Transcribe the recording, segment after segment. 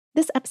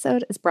This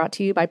episode is brought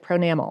to you by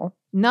Pronamel.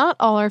 Not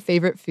all our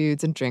favorite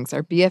foods and drinks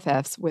are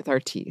BFFs with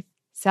our teeth.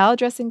 Salad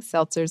dressings,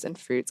 seltzers, and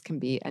fruits can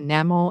be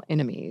enamel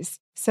enemies.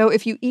 So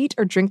if you eat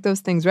or drink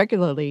those things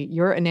regularly,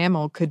 your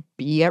enamel could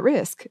be at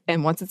risk.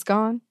 And once it's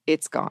gone,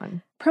 it's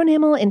gone.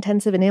 Pronamel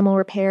Intensive Enamel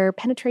Repair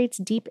penetrates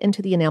deep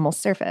into the enamel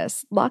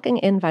surface, locking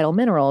in vital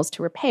minerals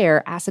to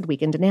repair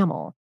acid-weakened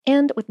enamel.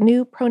 And with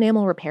new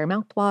Pronamel Repair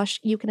mouthwash,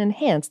 you can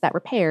enhance that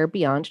repair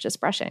beyond just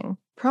brushing.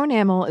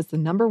 Pronamel is the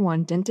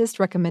 #1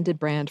 dentist-recommended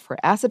brand for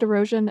acid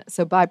erosion,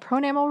 so buy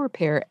Pronamel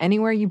Repair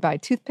anywhere you buy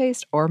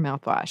toothpaste or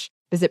mouthwash.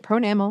 Visit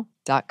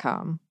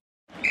pronamel.com.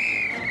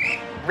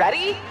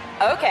 Ready?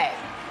 Okay.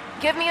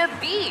 Give me a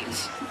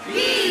beach.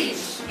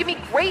 Beach! Give me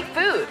great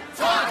food.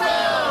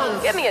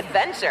 Tacos! Give me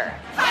adventure.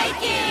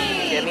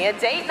 Hiking! Give me a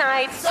date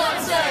night.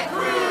 Sunset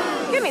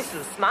cruise! Give me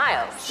some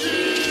smiles.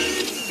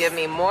 Cheese! Give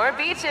me more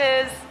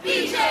beaches.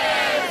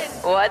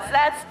 Beaches! What's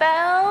that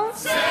spell?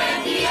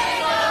 San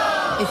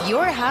Diego! If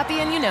you're happy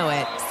and you know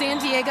it, San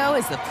Diego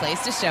is the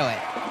place to show it.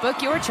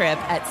 Book your trip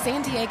at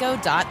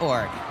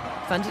sandiego.org.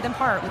 Funded in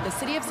part with the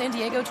City of San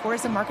Diego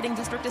Tourism Marketing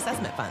District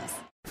Assessment Funds.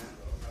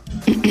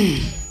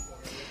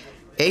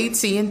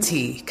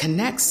 AT&T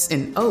connects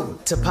an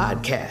ode to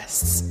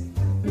podcasts.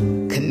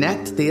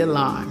 Connect the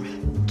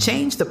alarm.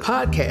 Change the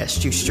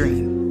podcast you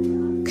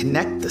stream.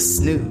 Connect the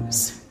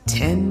snooze.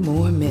 10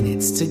 more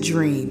minutes to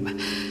dream.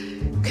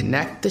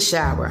 Connect the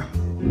shower.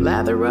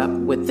 Lather up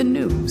with the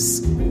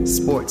news.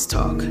 Sports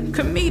talk,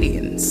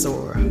 comedians,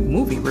 or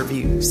movie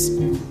reviews.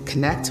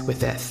 Connect with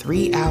that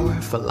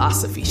 3-hour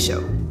philosophy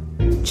show.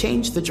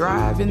 Change the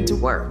drive into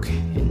work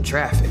in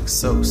traffic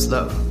so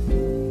slow.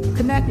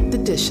 Connect the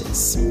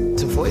dishes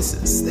to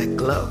voices that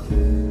glow.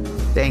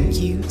 Thank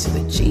you to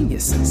the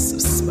geniuses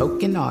of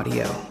spoken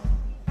audio.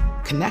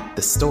 Connect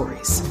the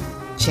stories.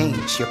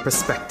 Change your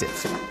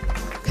perspective.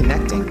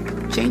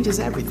 Connecting changes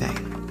everything.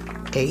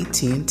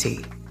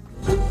 AT&T.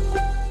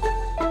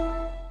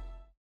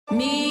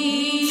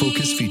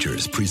 Focus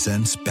Features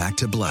presents Back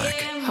to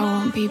Black. I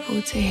want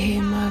people to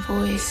hear my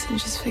voice and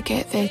just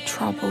forget their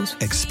troubles.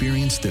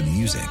 Experience the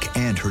music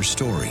and her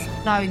story.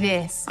 Know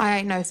this. I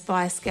ain't no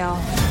Spice Girl.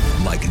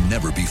 Like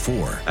never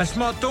before. That's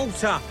my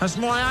daughter. That's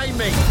my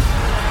Amy.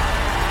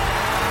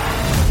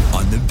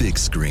 On the big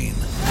screen.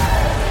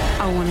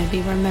 I want to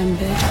be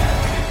remembered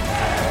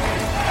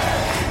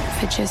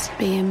for just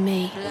being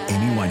me.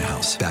 Amy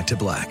Winehouse, Back to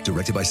Black.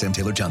 Directed by Sam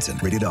Taylor Johnson.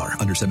 Rated R.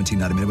 Under 17,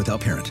 not admitted without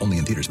parent. Only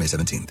in theaters May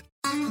 17th.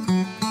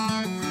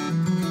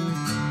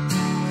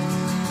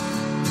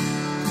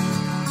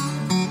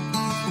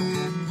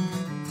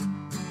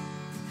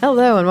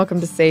 Hello and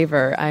welcome to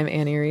Savor. I'm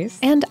Annie Reese.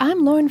 And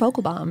I'm Lauren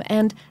Vogelbaum,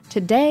 and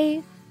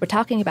today we're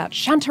talking about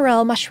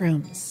chanterelle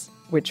mushrooms.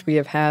 Which we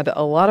have had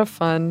a lot of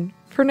fun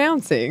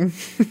pronouncing.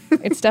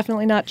 It's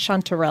definitely not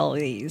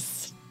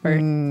chanterelles.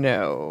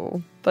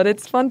 No, but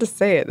it's fun to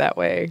say it that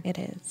way. It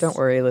is. Don't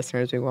worry,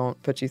 listeners, we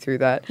won't put you through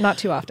that. Not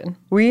too often.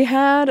 We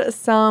had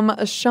some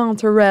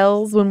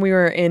chanterelles when we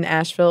were in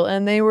Asheville,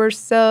 and they were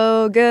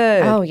so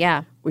good. Oh,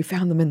 yeah. We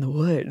found them in the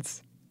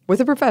woods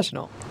with a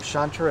professional.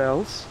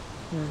 Chanterelles.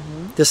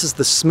 Mm-hmm. This is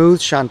the smooth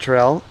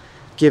chanterelle,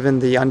 given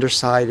the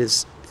underside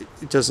it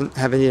doesn't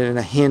have even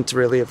a hint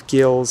really of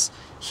gills.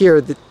 Here,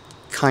 it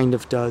kind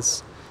of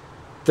does.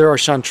 There are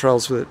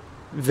chanterelles that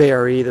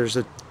vary. There's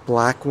a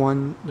black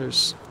one,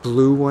 there's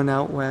blue one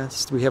out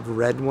west. We have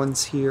red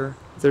ones here.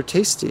 They're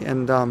tasty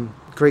and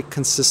great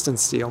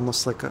consistency,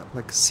 almost like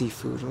a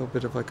seafood, a little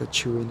bit of like a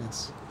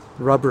chewiness,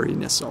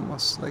 rubberiness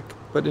almost,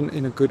 but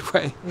in a good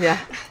way. Yeah.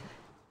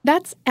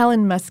 That's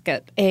Alan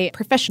Muscat, a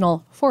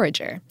professional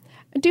forager.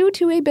 Due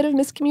to a bit of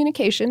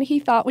miscommunication, he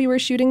thought we were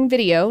shooting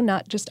video,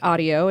 not just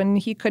audio, and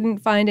he couldn't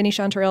find any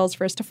chanterelles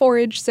for us to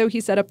forage, so he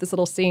set up this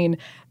little scene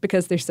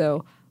because they're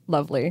so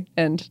lovely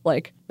and,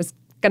 was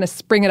going to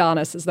spring it on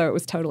us as though it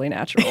was totally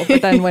natural.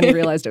 But then when he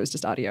realized it was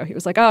just audio, he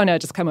was like, oh, no,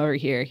 just come over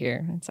here.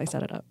 And so I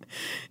set it up.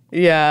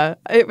 Yeah,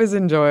 it was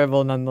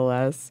enjoyable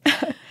nonetheless.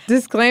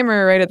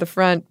 Disclaimer right at the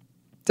front,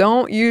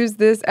 don't use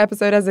this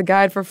episode as a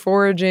guide for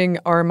foraging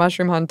or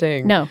mushroom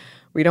hunting. No.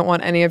 We don't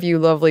want any of you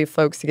lovely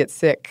folks to get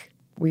sick.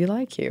 We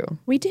like you.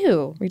 We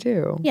do. We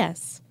do.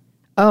 Yes.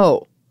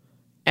 Oh,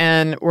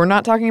 and we're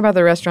not talking about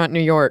the restaurant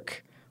New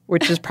York,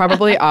 which is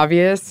probably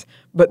obvious,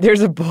 but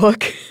there's a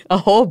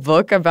whole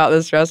book about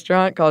this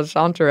restaurant called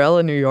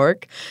Chanterelle in New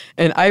York,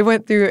 and I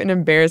went through an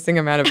embarrassing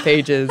amount of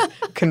pages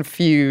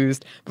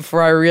confused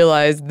before I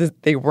realized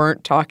that they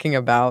weren't talking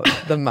about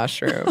the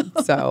mushroom.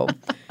 So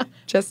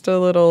just a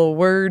little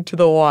word to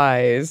the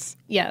wise.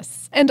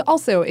 Yes. And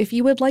also, if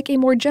you would like a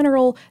more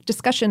general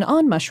discussion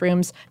on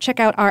mushrooms, check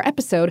out our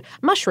episode,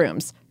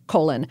 Mushrooms,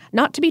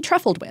 Not to be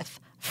Truffled With,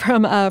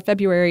 from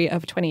February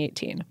of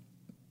 2018.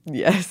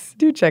 Yes,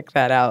 do check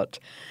that out.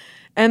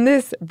 And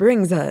this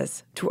brings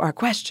us to our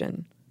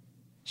question.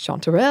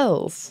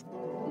 Chanterelles.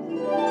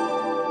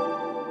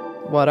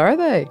 What are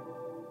they?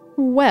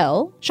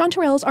 Well,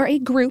 chanterelles are a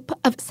group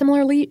of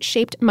similarly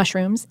shaped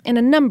mushrooms in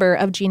a number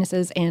of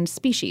genuses and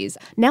species,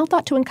 now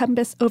thought to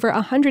encompass over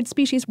 100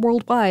 species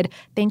worldwide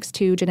thanks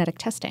to genetic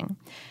testing.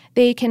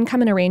 They can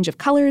come in a range of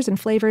colors and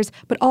flavors,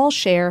 but all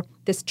share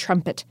this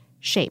trumpet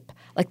shape.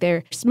 Like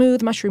their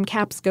smooth mushroom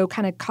caps go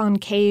kind of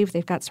concave.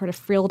 They've got sort of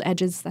frilled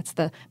edges. That's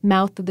the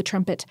mouth of the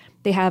trumpet.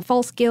 They have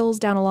false gills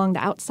down along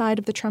the outside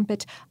of the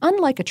trumpet.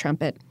 Unlike a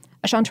trumpet,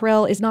 a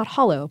chanterelle is not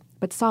hollow,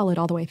 but solid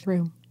all the way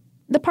through.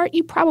 The part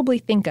you probably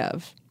think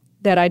of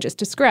that I just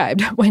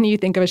described when you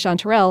think of a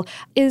chanterelle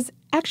is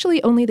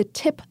actually only the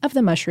tip of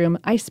the mushroom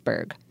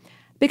iceberg.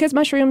 Because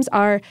mushrooms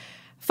are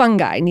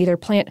fungi, neither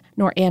plant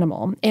nor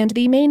animal, and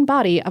the main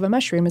body of a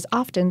mushroom is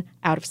often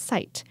out of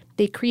sight.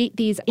 They create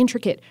these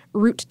intricate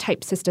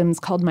root-type systems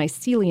called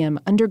mycelium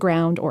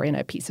underground or in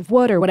a piece of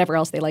wood or whatever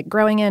else they like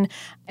growing in.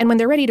 And when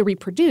they're ready to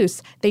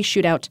reproduce, they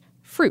shoot out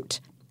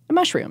fruit,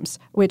 mushrooms,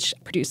 which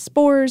produce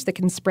spores that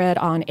can spread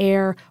on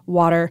air,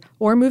 water,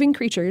 or moving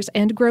creatures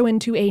and grow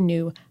into a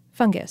new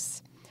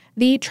fungus.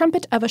 The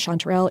trumpet of a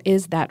chanterelle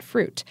is that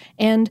fruit,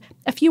 and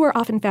a few are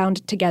often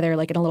found together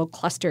like in a little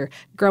cluster,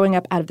 growing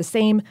up out of the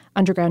same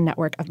underground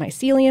network of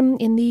mycelium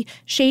in the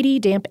shady,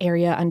 damp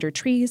area under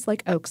trees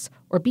like oaks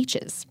or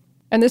beeches.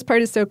 And this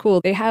part is so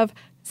cool. They have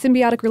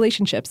symbiotic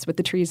relationships with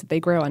the trees that they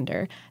grow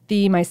under.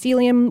 The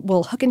mycelium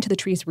will hook into the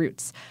tree's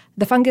roots.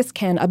 The fungus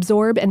can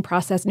absorb and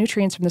process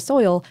nutrients from the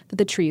soil that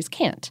the trees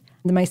can't.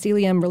 The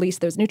mycelium release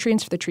those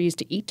nutrients for the trees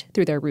to eat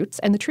through their roots,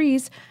 and the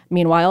trees,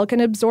 meanwhile, can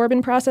absorb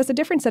and process a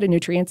different set of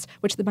nutrients,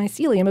 which the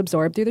mycelium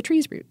absorb through the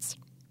tree's roots.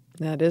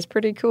 That is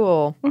pretty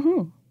cool.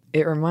 Mm-hmm.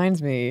 It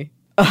reminds me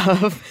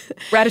of...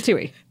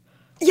 Ratatouille.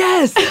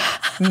 Yes!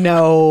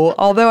 No.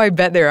 Although I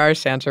bet there are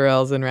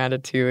chanterelles in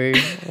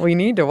Ratatouille. We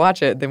need to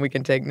watch it, then we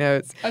can take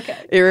notes. Okay.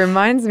 It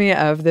reminds me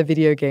of the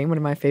video game, one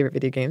of my favorite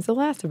video games, The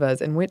Last of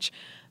Us, in which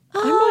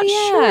I'm not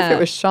sure if it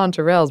was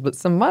chanterelles, but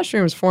some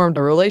mushrooms formed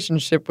a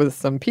relationship with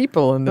some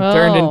people and then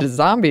turned into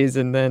zombies,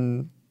 and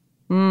then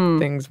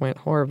things went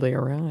horribly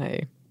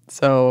awry.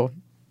 So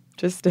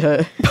just,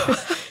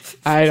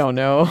 I don't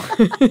know.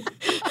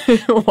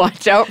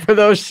 Watch out for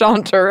those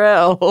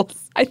chanterelles.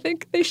 I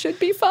think they should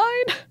be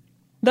fine.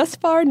 Thus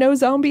far, no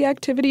zombie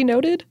activity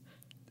noted.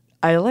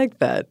 I like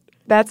that.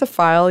 That's a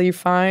file you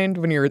find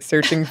when you're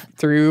searching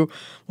through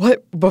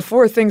what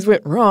before things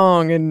went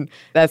wrong. And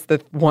that's the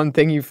one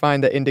thing you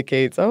find that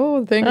indicates,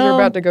 things are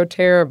about to go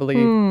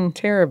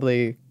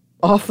terribly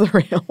off the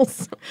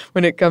rails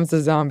when it comes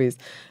to zombies.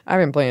 I've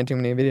been playing too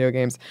many video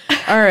games.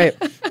 All right.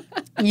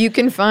 You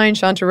can find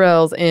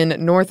chanterelles in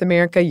North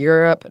America,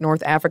 Europe,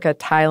 North Africa,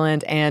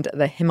 Thailand, and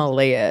the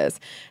Himalayas.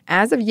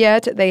 As of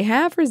yet, they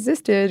have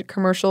resisted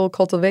commercial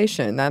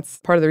cultivation. That's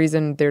part of the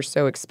reason they're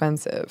so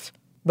expensive.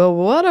 But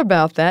what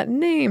about that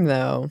name,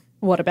 though?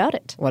 What about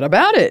it? What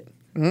about it?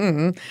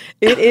 Mm-hmm.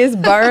 It is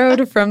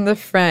borrowed from the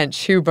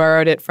French, who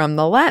borrowed it from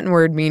the Latin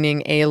word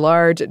meaning a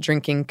large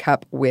drinking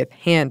cup with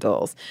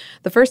handles.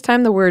 The first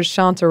time the word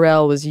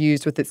chanterelle was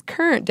used with its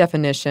current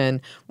definition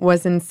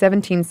was in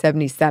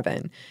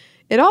 1777.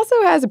 It also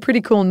has a pretty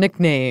cool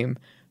nickname,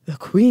 the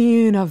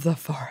Queen of the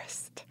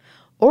Forest,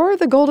 or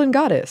the Golden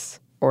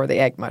Goddess, or the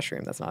egg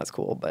mushroom. That's not as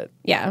cool, but...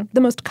 Yeah,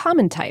 the most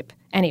common type,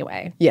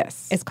 anyway.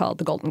 Yes. Is called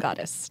the Golden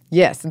Goddess.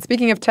 Yes, and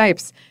speaking of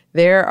types,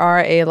 there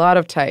are a lot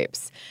of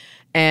types.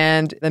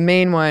 And the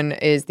main one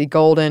is the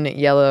golden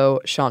yellow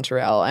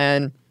chanterelle.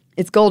 And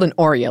it's golden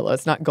or yellow.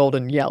 It's not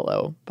golden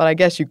yellow. But I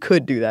guess you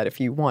could do that if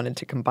you wanted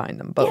to combine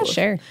them both. Yeah,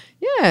 sure.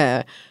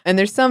 Yeah. And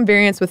there's some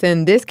variants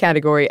within this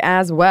category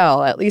as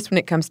well, at least when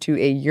it comes to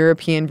a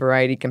European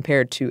variety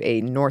compared to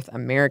a North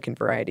American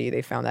variety.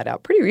 They found that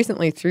out pretty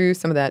recently through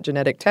some of that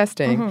genetic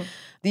testing. Mm-hmm.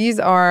 These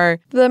are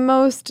the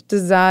most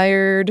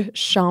desired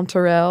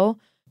chanterelle.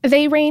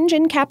 They range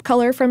in cap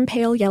color from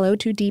pale yellow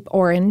to deep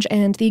orange,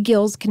 and the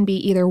gills can be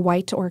either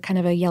white or kind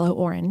of a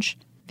yellow-orange.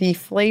 The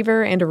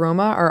flavor and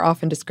aroma are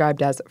often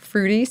described as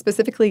fruity,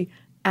 specifically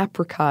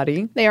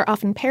apricot-y. They are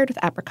often paired with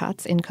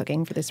apricots in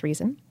cooking for this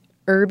reason.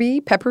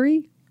 Herby,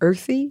 peppery,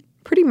 earthy,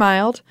 pretty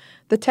mild.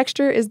 The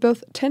texture is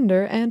both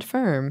tender and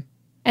firm.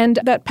 And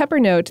that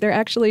pepper note, they're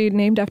actually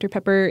named after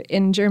pepper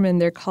in German.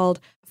 They're called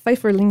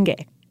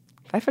Pfefferlinge.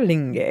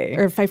 Pfefferlinge.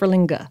 Or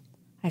Pfefferlinge,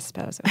 I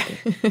suppose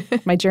it would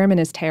be. My German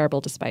is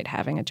terrible despite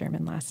having a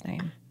German last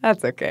name.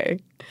 That's okay.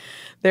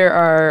 There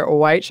are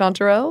white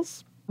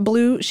chanterelles.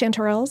 Blue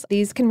chanterelles.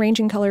 These can range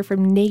in color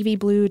from navy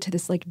blue to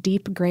this like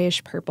deep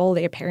grayish purple.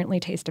 They apparently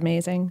taste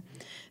amazing.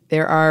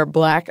 There are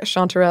black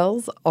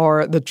chanterelles,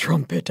 or the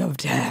trumpet of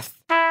death.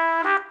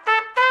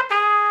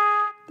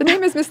 The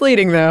name is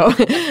misleading, though.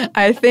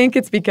 I think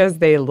it's because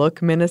they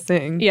look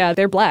menacing. Yeah,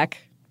 they're black.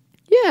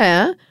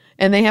 Yeah,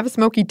 and they have a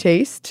smoky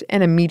taste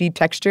and a meaty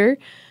texture.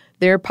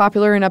 They're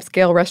popular in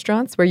upscale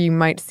restaurants where you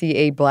might see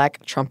a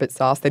black trumpet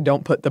sauce. They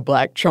don't put the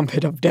black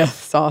trumpet of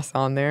death sauce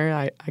on there.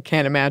 I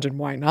can't imagine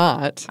why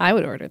not. I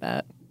would order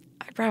that.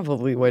 I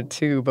probably would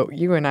too, but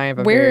you and I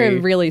have We're a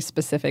really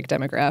specific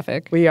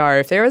demographic. We are.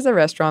 If there was a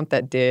restaurant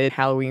that did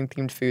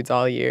Halloween-themed foods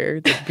all year,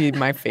 that'd be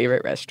my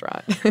favorite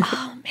restaurant.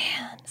 Oh,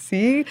 man.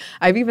 See?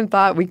 I've even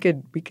thought we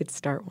could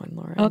start one,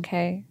 Lauren.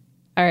 Okay.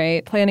 All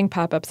right, planning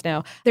pop-ups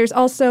now. There's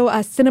also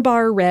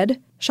Cinnabar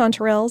Red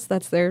chanterelles.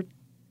 That's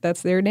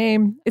their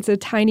name. It's a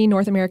tiny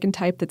North American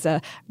type that's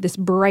this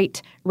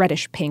bright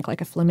reddish pink like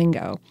a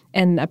flamingo.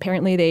 And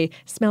apparently they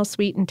smell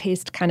sweet and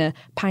taste kind of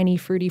piney,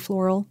 fruity,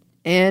 floral.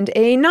 And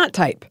a not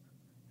type,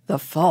 the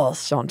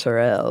false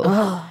chanterelle.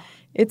 Oh.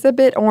 It's a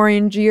bit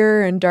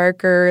orangier and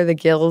darker. The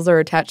gills are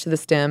attached to the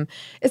stem.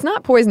 It's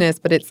not poisonous,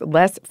 but it's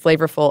less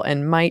flavorful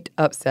and might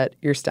upset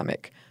your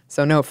stomach.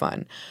 So no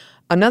fun.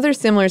 Another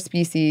similar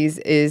species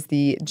is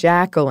the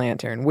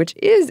jack-o'-lantern, which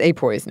is a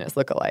poisonous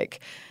lookalike.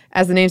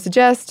 As the name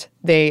suggests,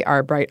 they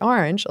are bright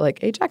orange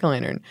like a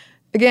jack-o'-lantern.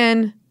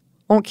 Again,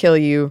 won't kill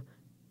you,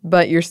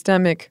 but your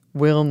stomach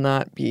will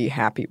not be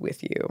happy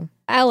with you.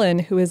 Alan,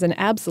 who is an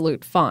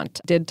absolute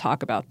font, did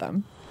talk about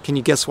them. Can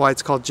you guess why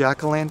it's called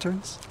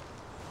jack-o'-lanterns?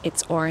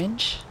 It's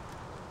orange.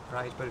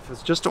 Right, but if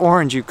it's just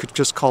orange, you could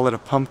just call it a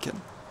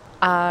pumpkin.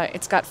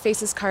 It's got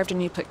faces carved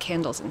and you put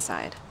candles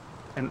inside.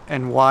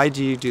 And why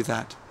do you do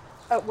that?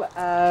 What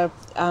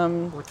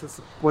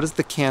does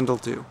the candle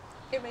do?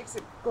 It makes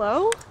it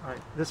glow? All right.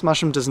 This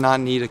mushroom does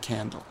not need a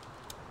candle.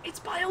 It's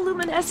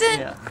bioluminescent?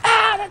 Yeah.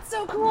 Ah, that's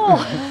so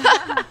cool.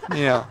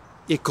 Yeah.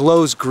 It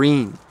glows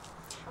green.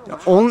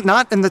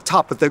 Not in the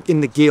top, but in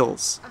the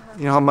gills.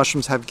 You know how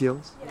mushrooms have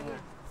gills? Yeah.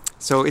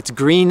 So it's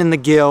green in the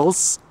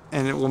gills,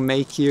 and it will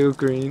make you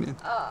green in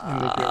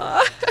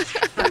the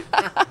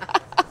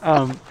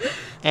gills.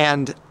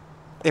 And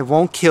it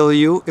won't kill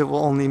you. It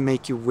will only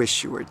make you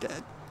wish you were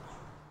dead.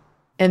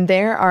 And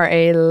there are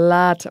a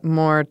lot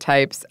more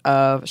types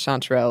of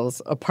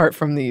chanterelles apart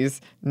from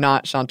these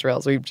not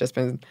chanterelles we've just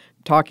been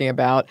talking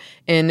about.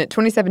 In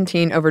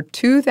 2017, over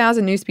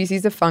 2,000 new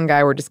species of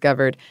fungi were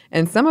discovered,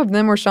 and some of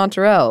them were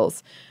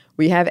chanterelles.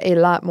 We have a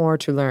lot more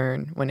to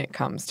learn when it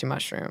comes to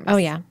mushrooms. Oh,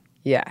 yeah.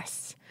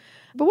 Yes.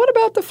 But what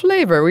about the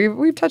flavor?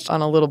 We've touched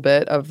on a little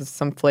bit of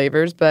some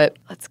flavors, but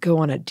let's go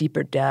on a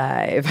deeper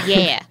dive.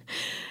 Yeah.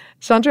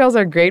 Chanterelles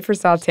are great for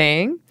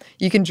sautéing.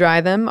 You can dry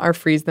them or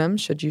freeze them,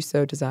 should you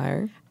so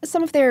desire.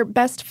 Some of their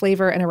best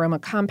flavor and aroma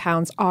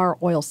compounds are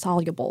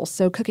oil-soluble,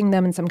 so cooking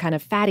them in some kind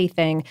of fatty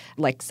thing,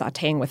 like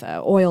sautéing with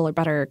oil or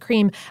butter or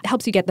cream,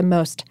 helps you get the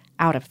most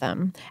out of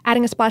them.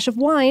 Adding a splash of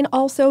wine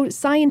also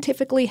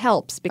scientifically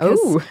helps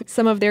because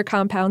some of their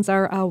compounds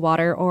are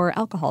water or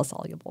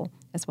alcohol-soluble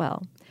as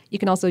well. You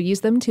can also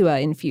use them to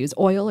infuse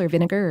oil or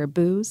vinegar or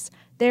booze.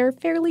 They're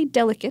fairly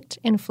delicate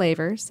in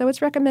flavor, so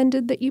it's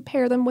recommended that you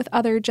pair them with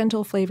other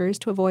gentle flavors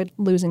to avoid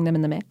losing them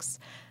in the mix.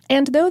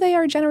 And though they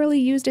are generally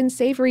used in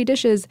savory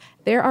dishes,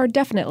 there are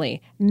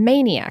definitely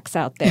maniacs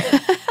out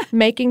there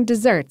making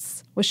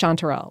desserts with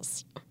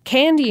chanterelles.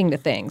 Candying the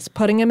things,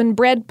 putting them in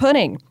bread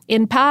pudding,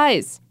 in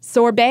pies,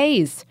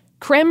 sorbets,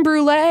 creme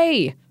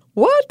brulee.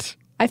 What?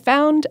 I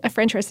found a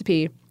French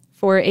recipe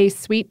for a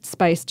sweet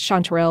spiced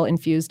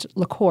chanterelle-infused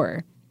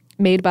liqueur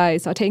made by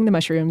sautéing the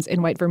mushrooms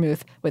in white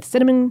vermouth with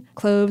cinnamon,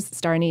 cloves,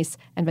 star anise,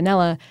 and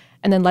vanilla,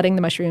 and then letting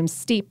the mushrooms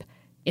steep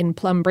in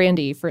plum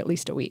brandy for at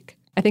least a week.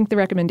 I think the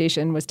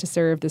recommendation was to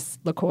serve this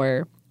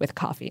liqueur with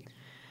coffee.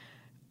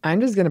 I'm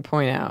just going to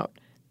point out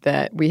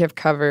that we have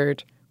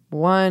covered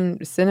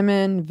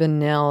cinnamon,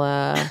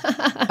 vanilla,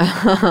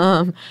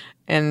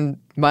 and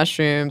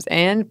mushrooms,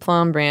 and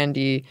plum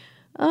brandy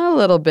a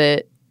little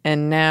bit,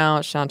 and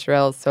now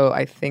chanterelles, so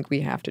I think we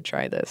have to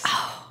try this.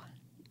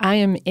 I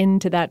am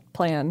into that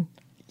plan.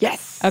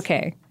 Yes.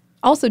 Okay.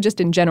 Also, just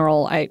in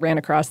general, I ran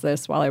across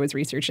this while I was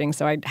researching,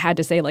 so I had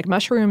to say,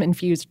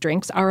 mushroom-infused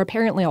drinks are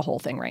apparently a whole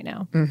thing right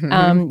now.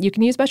 Mm-hmm. You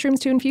can use mushrooms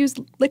to infuse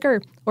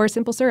liquor or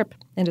simple syrup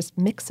and just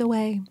mix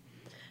away.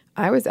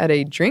 I was at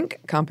a drink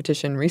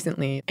competition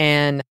recently,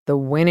 and the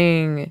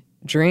winning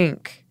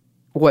drink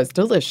was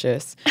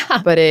delicious,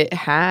 but it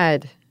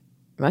had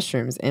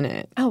mushrooms in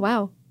it. Oh,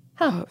 wow.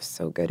 Huh. Oh, it was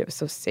so good. It was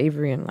so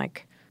savory and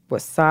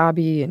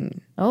wasabi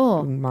and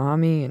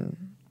umami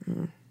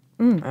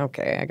and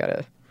okay, I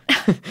gotta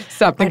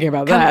stop thinking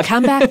about that.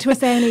 Come back to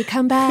us, Annie.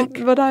 Come back.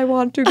 But I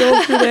want to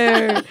go to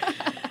there.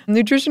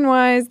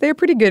 Nutrition-wise, they're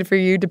pretty good for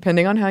you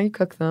depending on how you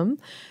cook them.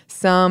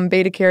 Some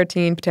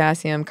beta-carotene,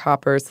 potassium,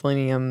 copper,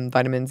 selenium,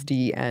 vitamins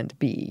D and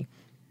B.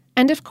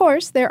 And of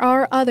course, there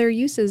are other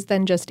uses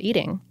than just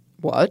eating.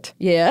 What?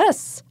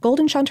 Yes.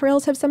 Golden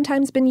chanterelles have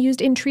sometimes been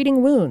used in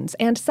treating wounds,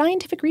 and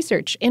scientific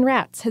research in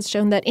rats has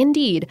shown that,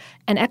 indeed,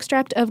 an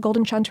extract of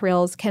golden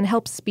chanterelles can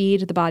help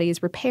speed the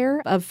body's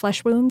repair of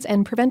flesh wounds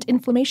and prevent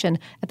inflammation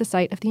at the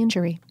site of the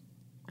injury.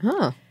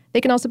 Huh.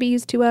 They can also be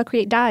used to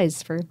create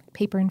dyes for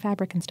paper and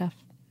fabric and stuff.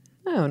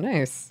 Oh,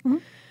 nice. Mm-hmm.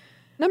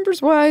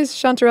 Numbers-wise,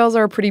 chanterelles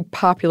are a pretty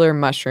popular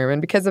mushroom,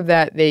 and because of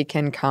that, they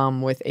can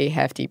come with a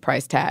hefty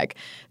price tag.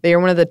 They are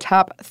one of the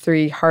top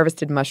 3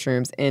 harvested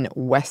mushrooms in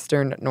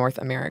Western North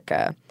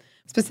America.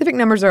 Specific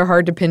numbers are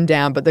hard to pin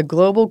down, but the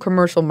global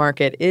commercial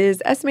market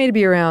is estimated to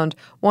be around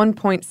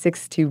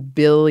 $1.62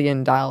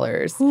 billion.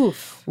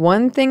 Oof.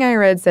 One thing I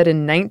read said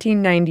in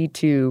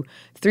 1992,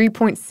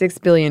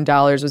 $3.6 billion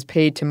was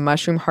paid to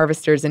mushroom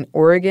harvesters in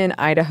Oregon,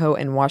 Idaho,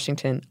 and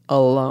Washington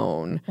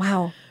alone.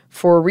 Wow.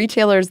 For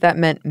retailers, that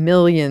meant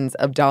millions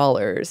of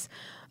dollars.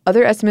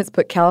 Other estimates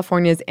put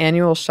California's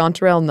annual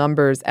chanterelle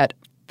numbers at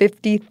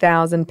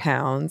 50,000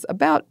 pounds,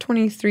 about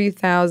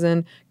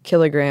 23,000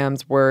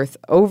 kilograms worth,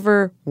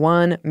 over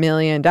 $1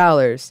 million.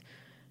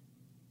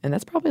 And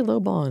that's probably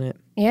lowballing it.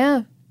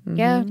 Yeah.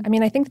 Yeah. I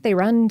mean, I think they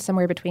run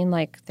somewhere between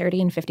like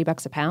 $30 and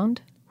 $50 a pound.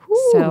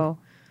 Whew. So.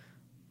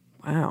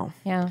 Wow.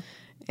 Yeah.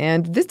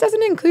 And this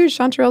doesn't include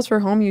chanterelles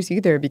for home use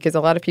either, because a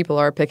lot of people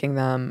are picking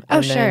them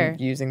and then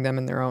using them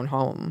in their own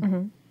home.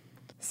 Mm-hmm.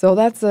 So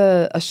that's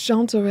a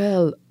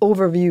chanterelle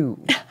overview.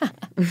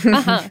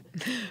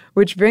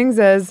 Which brings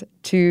us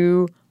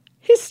to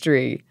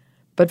history.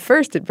 But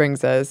first it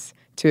brings us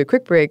to a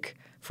quick break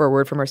for a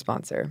word from our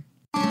sponsor.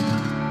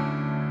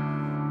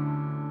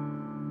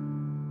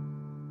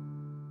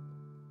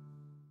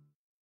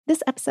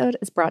 This episode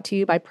is brought to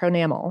you by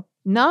Pronamel.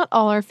 Not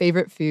all our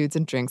favorite foods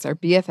and drinks are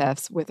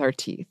BFFs with our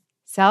teeth.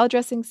 Salad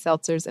dressings,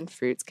 seltzers, and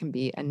fruits can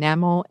be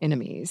enamel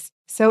enemies.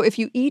 So if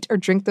you eat or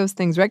drink those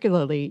things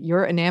regularly,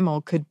 your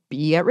enamel could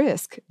be at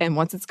risk. And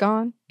once it's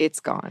gone, it's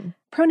gone.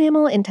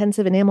 Pronamel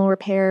Intensive Enamel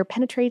Repair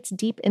penetrates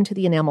deep into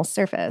the enamel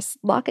surface,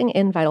 locking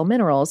in vital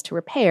minerals to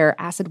repair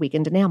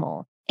acid-weakened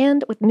enamel.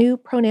 And with new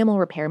Pronamel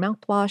Repair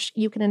mouthwash,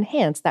 you can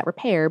enhance that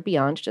repair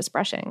beyond just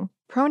brushing.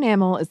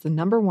 Pronamel is the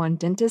 #1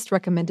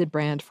 dentist-recommended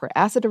brand for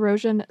acid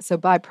erosion, so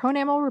buy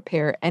Pronamel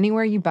Repair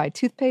anywhere you buy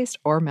toothpaste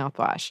or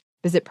mouthwash.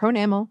 Visit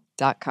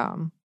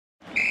pronamel.com.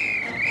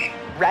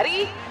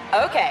 Ready?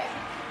 Okay.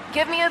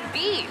 Give me a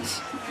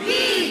beach.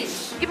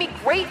 Beach. Give me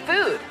great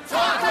food.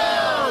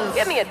 Tacos.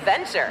 Give me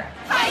adventure.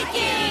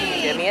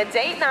 Hiking. Give me a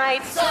date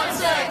night.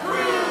 Sunset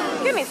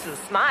cruise. Give me some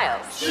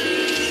smiles.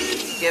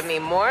 Cheese. Give me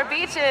more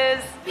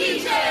beaches.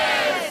 Beaches.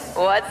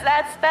 What's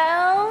that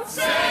spell?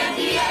 San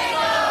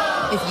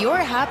Diego. If you're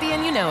happy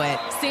and you know it,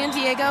 San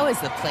Diego is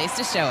the place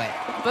to show it.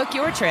 Book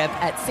your trip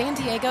at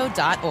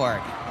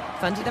sandiego.org.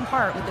 Funded in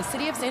part with the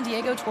City of San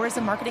Diego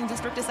Tourism Marketing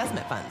District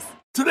Assessment Funds.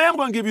 Today I'm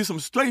going to give you some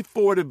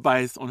straightforward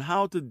advice on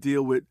how to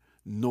deal with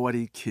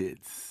naughty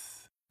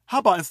kids. How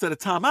about instead of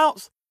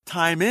timeouts,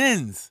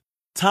 time-ins?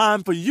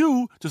 Time for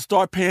you to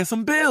start paying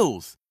some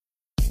bills.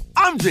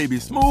 I'm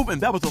JB Smoove,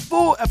 and that was a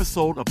full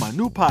episode of my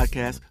new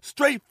podcast,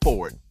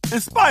 Straightforward.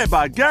 Inspired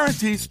by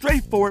guaranteed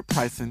straightforward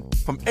pricing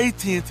from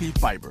AT&T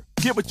Fiber.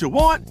 Get what you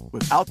want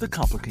without the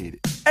complicated.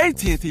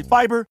 AT&T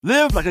Fiber,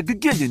 live like a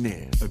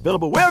gigillionaire.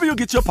 Available wherever you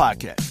get your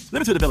podcasts.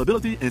 Limited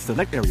availability in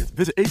select areas.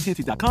 Visit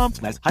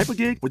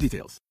AT&T.com/hypergig for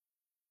details.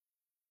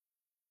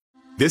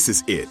 This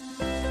is it.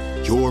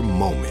 Your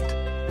moment.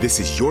 This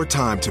is your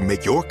time to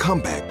make your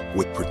comeback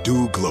with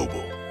Purdue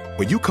Global.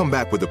 When you come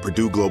back with a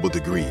Purdue Global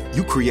degree,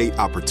 you create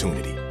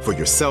opportunity for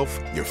yourself,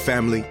 your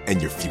family,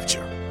 and your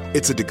future.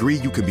 It's a degree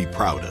you can be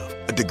proud of,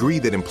 a degree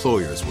that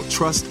employers will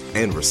trust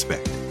and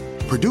respect.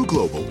 Purdue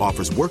Global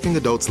offers working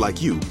adults like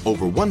you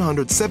over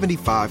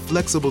 175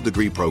 flexible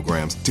degree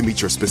programs to meet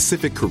your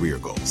specific career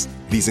goals.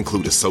 These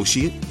include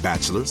associate,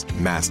 bachelor's,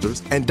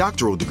 master's, and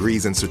doctoral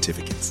degrees and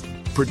certificates.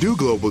 Purdue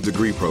Global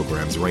degree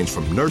programs range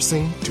from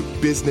nursing to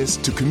business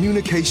to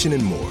communication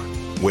and more.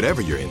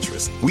 Whatever your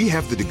interest, we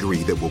have the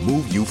degree that will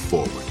move you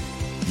forward.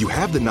 You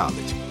have the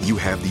knowledge, you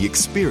have the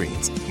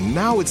experience.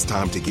 Now it's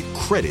time to get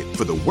credit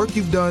for the work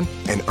you've done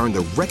and earn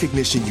the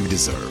recognition you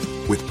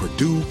deserve with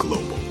Purdue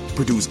Global,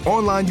 Purdue's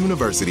online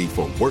university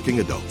for working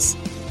adults.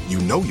 You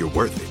know you're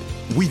worth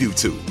it. We do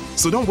too.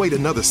 So don't wait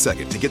another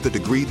second to get the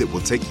degree that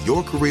will take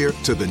your career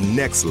to the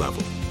next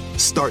level.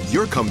 Start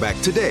your comeback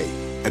today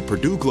at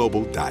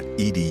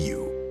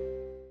purdueglobal.edu.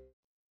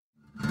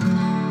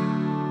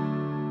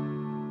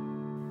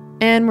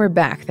 And we're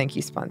back. Thank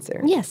you,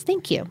 sponsor. Yes,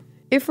 thank you.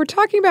 If we're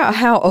talking about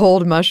how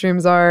old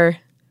mushrooms are,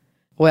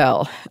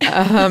 well,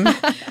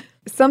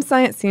 some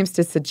science seems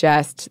to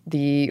suggest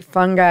the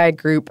fungi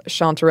group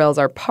chanterelles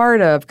are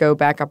part of go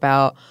back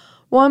about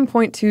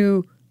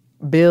 1.2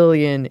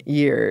 billion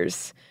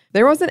years.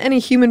 There wasn't any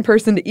human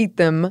person to eat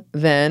them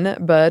then,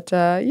 but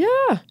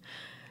yeah.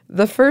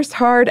 The first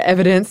hard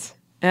evidence,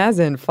 as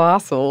in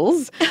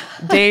fossils,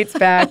 dates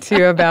back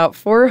to about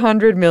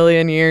 400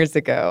 million years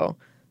ago,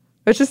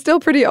 which is still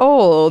pretty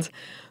old.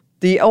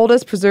 The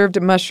oldest preserved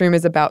mushroom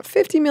is about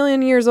 50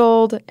 million years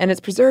old, and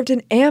it's preserved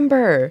in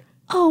amber.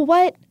 Oh,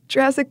 what?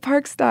 Jurassic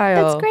Park style.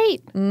 That's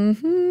great.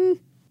 Mm-hmm.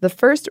 The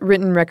first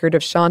written record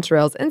of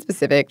chanterelles in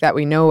specific that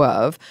we know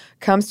of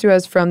comes to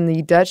us from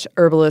the Dutch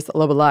herbalist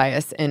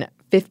Lobelius in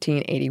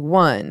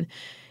 1581.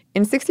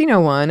 In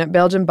 1601,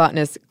 Belgian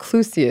botanist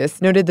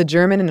Clusius noted the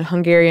German and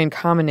Hungarian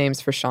common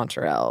names for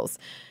chanterelles.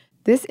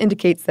 This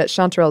indicates that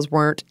chanterelles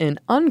weren't an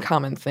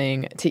uncommon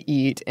thing to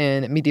eat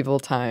in medieval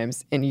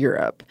times in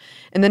Europe.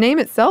 And the name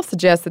itself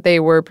suggests that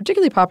they were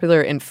particularly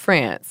popular in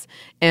France.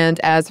 And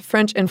as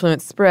French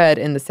influence spread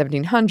in the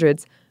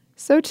 1700s,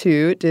 so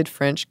too did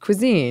French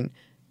cuisine.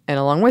 And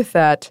along with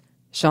that,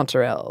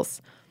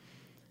 chanterelles.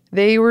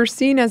 They were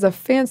seen as a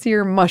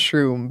fancier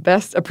mushroom,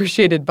 best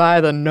appreciated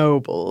by the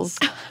nobles.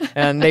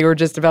 And they were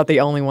just about the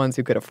only ones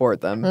who could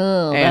afford them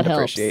and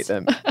appreciate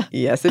them.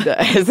 Yes, it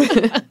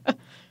does.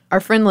 Our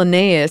friend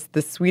Linnaeus,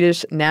 the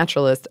Swedish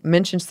naturalist,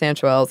 mentioned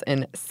chanterelles in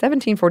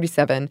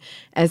 1747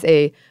 as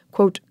a,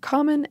 quote,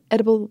 common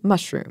edible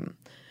mushroom.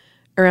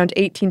 Around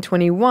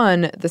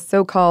 1821, the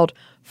so-called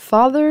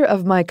father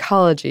of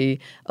mycology,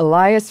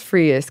 Elias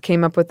Friis,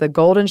 came up with the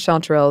golden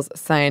chanterelle's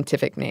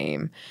scientific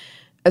name.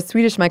 A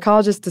Swedish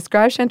mycologist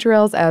described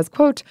chanterelles as,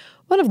 quote,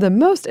 one of the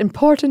most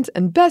important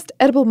and best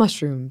edible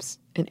mushrooms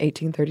in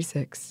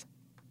 1836.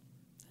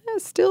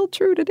 Still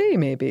true today,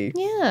 maybe.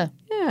 Yeah.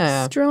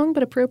 Yeah. Strong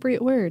but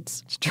appropriate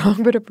words.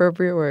 Strong but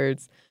appropriate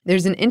words.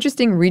 There's an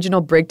interesting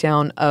regional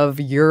breakdown of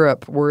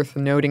Europe worth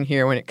noting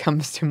here when it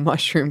comes to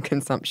mushroom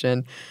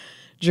consumption.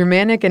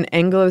 Germanic and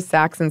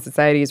Anglo-Saxon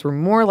societies were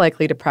more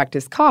likely to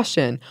practice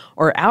caution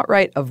or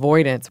outright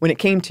avoidance when it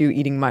came to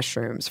eating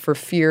mushrooms for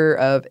fear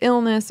of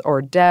illness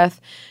or death,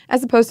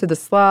 as opposed to the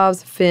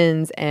Slavs,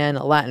 Finns, and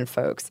Latin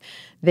folks.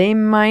 They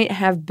might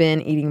have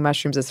been eating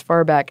mushrooms as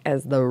far back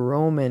as the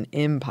Roman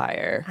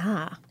Empire.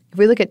 If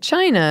we look at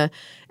China,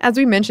 as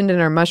we mentioned in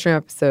our mushroom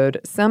episode,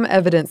 some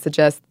evidence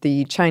suggests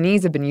the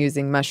Chinese have been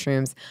using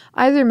mushrooms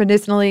either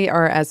medicinally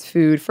or as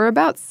food for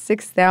about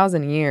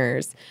 6,000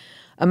 years.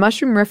 A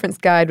mushroom reference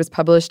guide was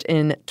published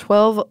in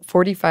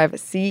 1245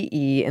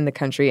 CE in the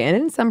country, and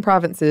in some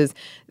provinces,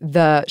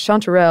 the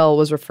chanterelle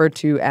was referred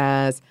to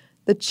as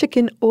the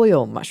chicken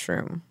oil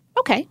mushroom.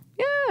 Okay.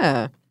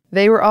 Yeah.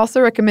 They were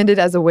also recommended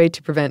as a way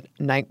to prevent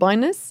night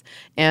blindness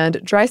and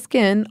dry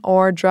skin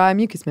or dry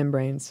mucous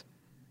membranes.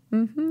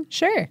 Mm-hmm.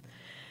 Sure.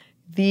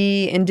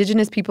 The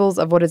indigenous peoples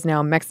of what is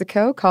now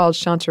Mexico called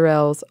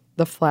chanterelles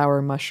the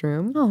flower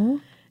mushroom.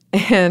 Oh.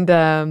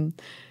 And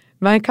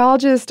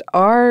mycologist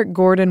R.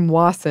 Gordon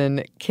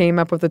Wasson came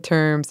up with the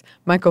terms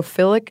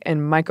mycophilic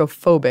and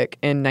mycophobic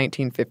in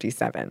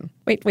 1957.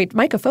 Wait,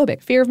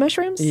 mycophobic, fear of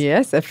mushrooms?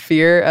 Yes, a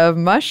fear of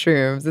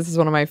mushrooms. This is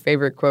one of my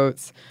favorite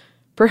quotes,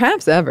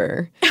 perhaps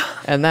ever,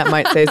 and that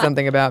might say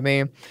something about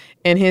me.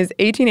 In his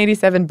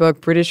 1887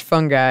 book, British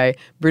Fungi,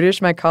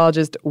 British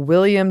mycologist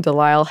William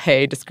Delisle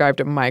Hay described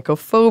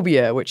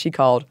mycophobia, which he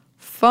called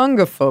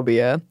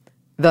fungophobia,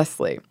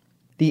 thusly.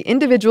 The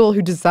individual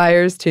who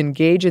desires to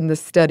engage in the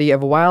study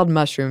of wild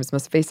mushrooms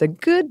must face a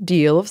good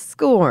deal of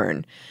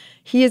scorn.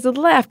 He is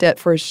laughed at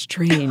for his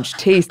strange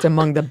taste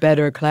among the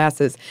better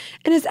classes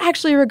and is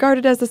actually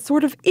regarded as a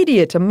sort of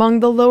idiot among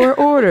the lower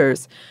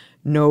orders.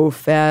 No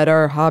fad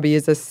or hobby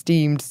is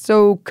esteemed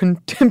so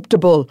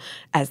contemptible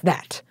as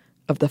that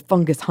of the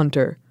fungus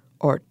hunter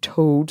or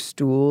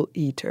toadstool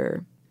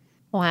eater.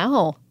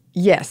 Wow.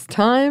 Yes,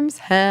 times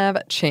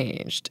have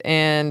changed,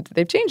 and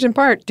they've changed in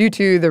part due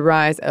to the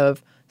rise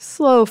of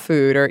slow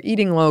food or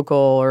eating local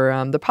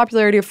or the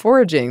popularity of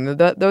foraging.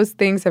 Those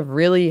things have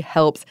really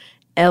helped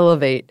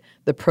elevate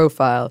the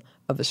profile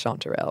of the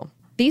chanterelle.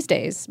 These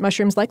days,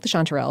 mushrooms like the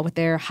chanterelle, with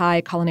their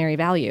high culinary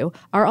value,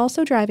 are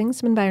also driving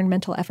some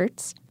environmental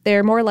efforts.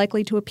 They're more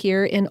likely to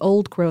appear in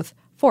old-growth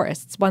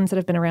forests, ones that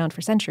have been around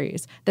for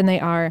centuries, than they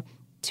are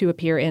to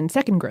appear in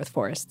second-growth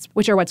forests,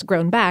 which are what's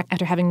grown back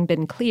after having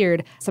been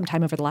cleared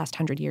sometime over the last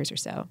 100 years or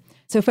so.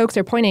 So folks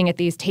are pointing at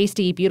these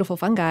tasty, beautiful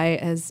fungi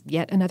as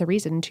yet another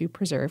reason to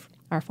preserve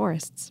our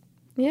forests.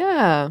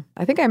 Yeah.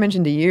 I think I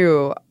mentioned to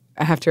you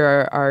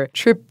after our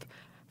trip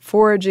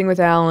foraging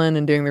with Alan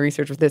and doing the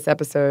research with this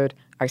episode,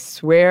 I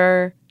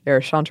swear there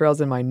are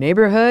chanterelles in my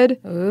neighborhood.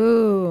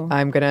 Ooh.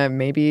 I'm going to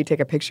maybe take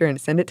a picture and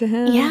send it to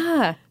him.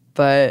 Yeah.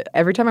 But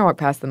every time I walk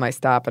past them, I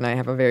stop and I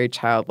have a very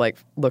childlike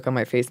look on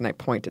my face and I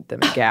point at them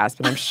and gasp.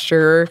 And I'm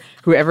sure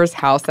whoever's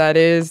house that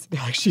is,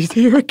 they're like, she's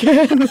here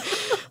again.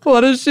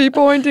 What is she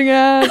pointing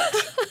at?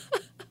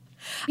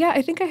 Yeah,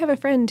 I think I have a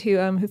friend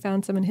who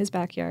found some in his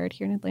backyard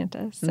here in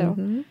Atlanta.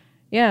 So,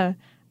 yeah.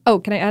 Oh,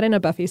 can I add in a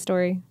Buffy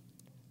story?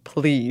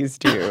 Please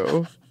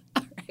do.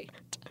 All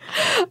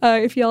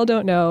right. If y'all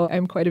don't know,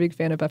 I'm quite a big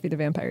fan of Buffy the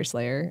Vampire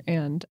Slayer.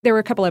 And there were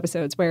a couple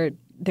episodes where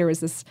there was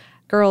this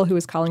girl who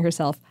was calling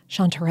herself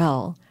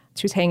Chanterelle.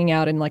 She was hanging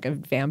out in like a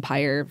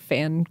vampire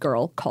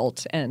fangirl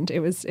cult. And it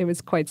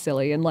was quite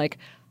silly. And like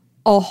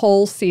a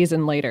whole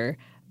season later,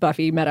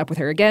 Buffy met up with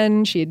her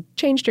again. She had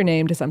changed her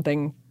name to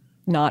something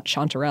not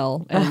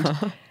Chanterelle.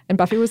 And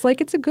Buffy was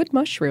like, it's a good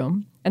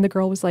mushroom. And the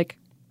girl was like,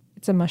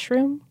 it's a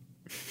mushroom?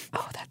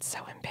 Oh, that's so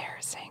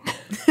embarrassing.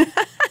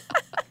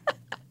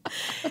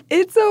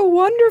 It's a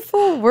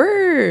wonderful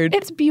word.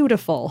 It's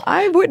beautiful.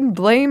 I wouldn't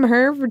blame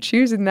her for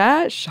choosing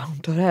that.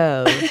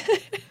 Chanterelle.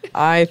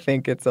 I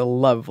think it's a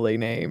lovely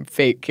name.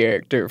 Fake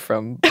character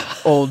from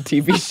old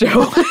TV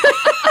show.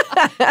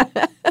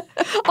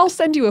 I'll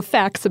send you a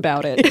fax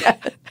about it. Yeah.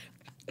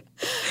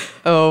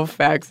 Oh,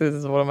 faxes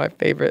is one of my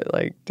favorite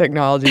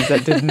technologies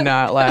that did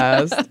not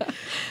last.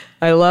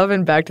 I love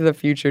in Back to the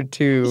Future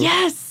too.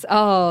 Yes.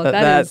 Oh,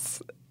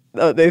 that's.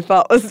 Oh, they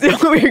thought we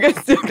were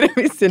still going to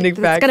be sending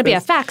faxes. It's going to be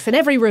a fax in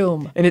every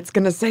room. And it's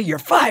going to say, you're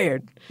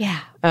fired. Yeah.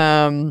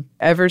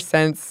 Ever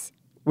since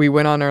we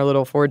went on our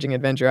little foraging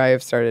adventure, I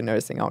have started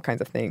noticing all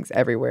kinds of things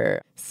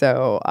everywhere.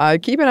 So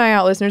keep an eye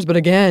out, listeners. But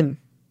again,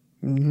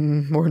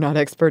 we're not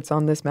experts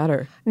on this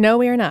matter. No,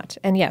 we are not.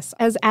 And yes,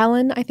 as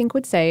Alan, I think,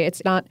 would say,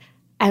 it's not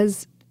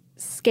as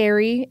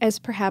scary as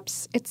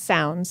perhaps it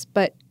sounds.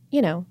 But,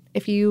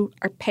 if you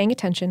are paying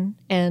attention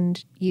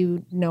and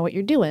you know what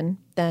you're doing,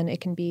 then it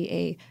can be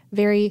a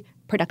very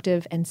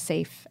productive and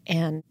safe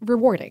and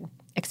rewarding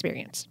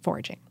experience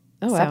foraging.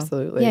 Oh,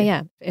 absolutely.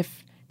 Yeah.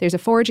 If there's a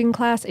foraging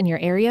class in your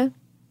area,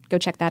 go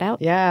check that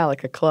out. Yeah,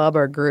 like a club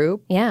or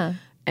group. Yeah.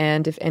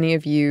 And if any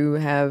of you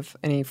have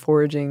any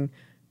foraging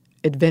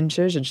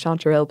adventures and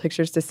chanterelle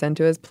pictures to send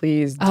to us,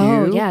 please do.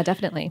 Oh, yeah,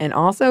 definitely. And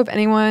also, if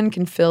anyone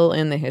can fill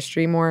in the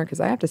history more, because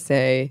I have to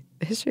say,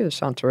 the history of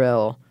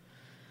chanterelle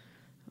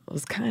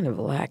was kind of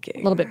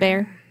lacking. A little bit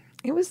bare.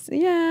 It was,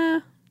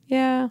 yeah.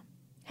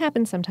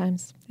 Happens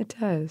sometimes. It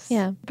does.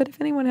 Yeah. But if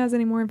anyone has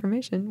any more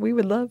information, we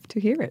would love to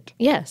hear it.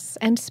 Yes.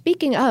 And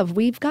speaking of,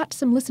 we've got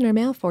some listener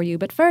mail for you.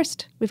 But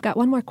first, we've got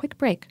one more quick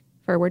break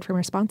for a word from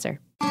our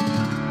sponsor.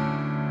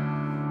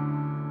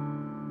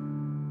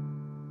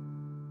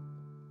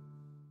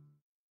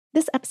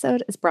 This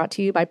episode is brought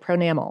to you by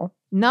Pronamel.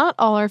 Not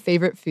all our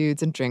favorite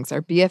foods and drinks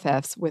are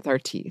BFFs with our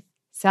teeth.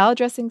 Salad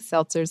dressings,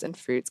 seltzers, and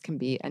fruits can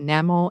be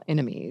enamel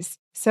enemies.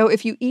 So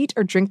if you eat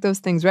or drink those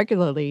things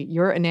regularly,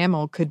 your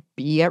enamel could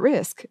be at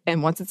risk.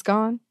 And once it's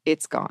gone,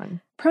 it's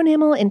gone.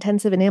 Pronamel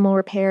Intensive Enamel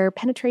Repair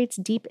penetrates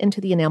deep into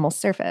the enamel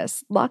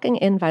surface, locking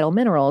in vital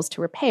minerals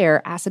to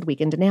repair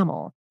acid-weakened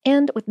enamel.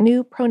 And with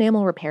new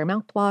Pronamel Repair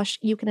mouthwash,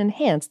 you can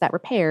enhance that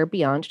repair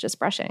beyond just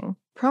brushing.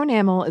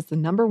 Pronamel is the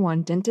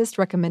 #1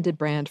 dentist-recommended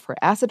brand for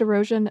acid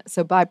erosion,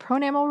 so buy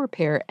Pronamel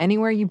Repair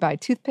anywhere you buy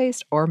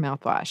toothpaste or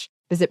mouthwash.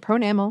 Visit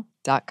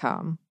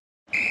pronamel.com.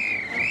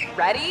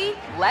 Ready?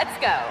 Let's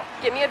go.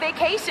 Give me a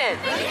vacation.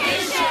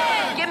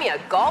 Vacation! Give me a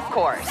golf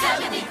course.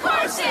 70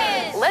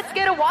 courses! Let's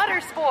get a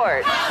water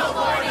sport.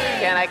 Paddleboarding!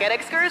 Can I get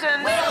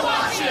excursions? Whale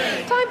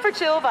watching! Time for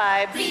chill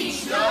vibes.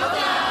 Beach yoga!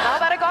 How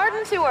about a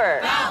garden tour?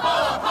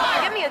 Balboa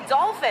Park! Give me a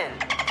dolphin.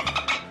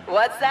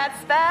 What's that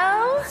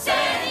spell?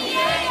 San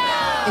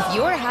Diego! If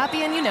you're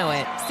happy and you know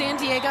it, San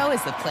Diego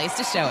is the place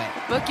to show it.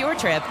 Book your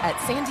trip at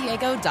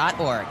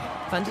sandiego.org.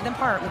 Funded in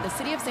part with the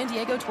City of San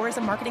Diego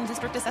Tourism Marketing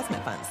District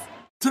Assessment Funds.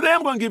 Today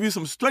I'm going to give you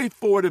some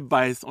straightforward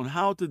advice on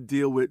how to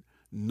deal with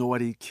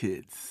naughty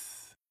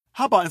kids.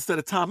 How about instead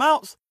of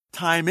timeouts,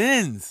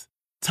 time-ins?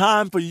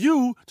 Time for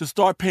you to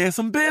start paying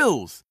some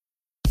bills.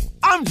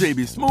 I'm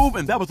JB Smoove,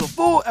 and that was a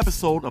full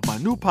episode of my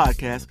new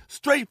podcast,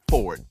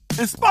 Straightforward,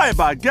 inspired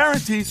by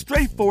guaranteed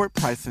straightforward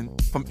pricing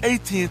from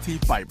AT&T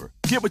Fiber.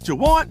 Get what you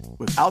want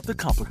without the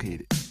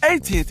complicated.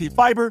 AT&T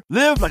Fiber,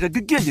 live like a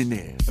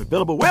gigillionaire.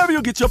 Available wherever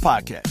you get your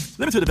podcast.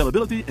 Limited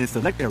availability in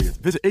select areas.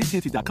 Visit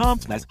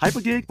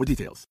AT&T.com/hypergig for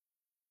details.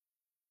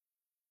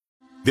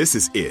 This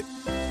is it.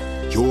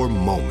 Your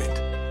moment.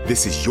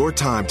 This is your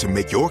time to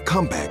make your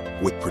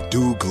comeback with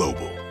Purdue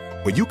Global.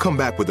 When you come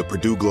back with a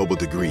Purdue Global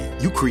degree,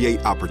 you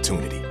create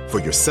opportunity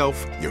for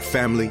yourself, your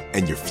family,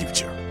 and your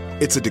future.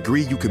 It's a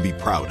degree you can be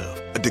proud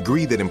of, a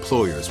degree that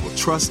employers will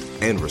trust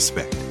and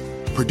respect.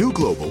 Purdue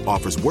Global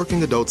offers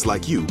working adults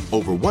like you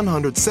over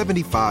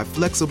 175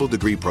 flexible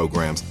degree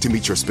programs to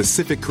meet your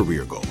specific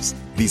career goals.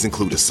 These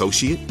include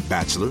associate,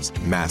 bachelor's,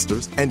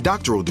 master's, and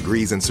doctoral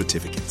degrees and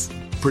certificates.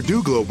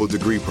 Purdue Global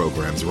degree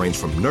programs range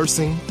from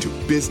nursing to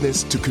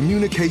business to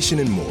communication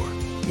and more.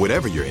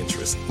 Whatever your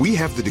interest, we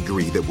have the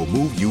degree that will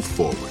move you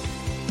forward.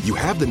 You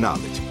have the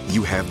knowledge,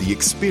 you have the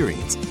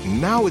experience.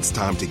 Now it's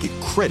time to get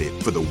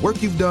credit for the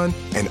work you've done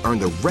and earn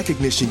the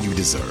recognition you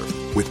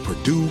deserve with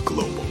Purdue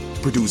Global,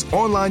 Purdue's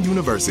online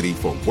university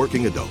for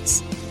working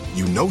adults.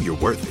 You know you're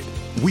worth it.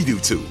 We do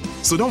too.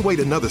 So don't wait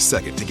another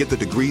second to get the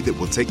degree that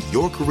will take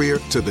your career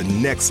to the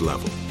next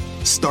level.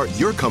 Start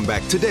your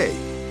comeback today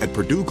at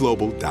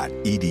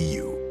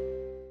purdueglobal.edu.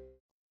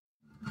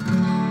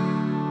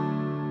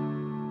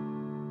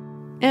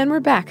 And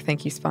we're back.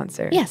 Thank you,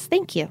 sponsor. Yes,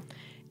 thank you.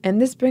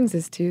 And this brings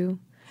us to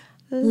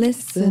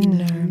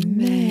Listener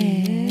mail.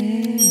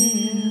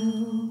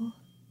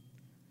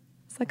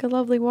 It's like a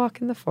lovely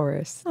walk in the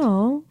forest.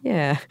 Oh.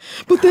 Yeah.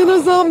 But then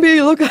a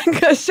zombie look like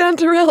a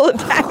chanterelle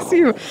attacks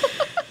you.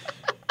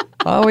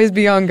 Always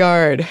be on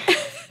guard.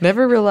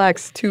 Never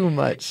relax too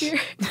much.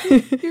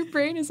 Your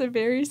brain is a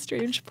very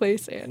strange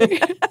place, Annie.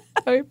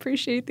 I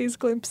appreciate these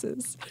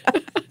glimpses.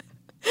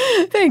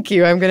 Thank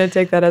you. I'm going to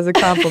take that as a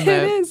compliment.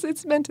 It is.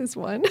 It's meant as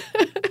one.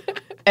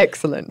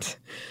 Excellent.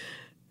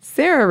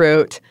 Sarah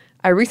wrote,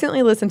 I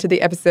recently listened to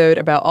the episode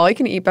about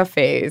all-you-can-eat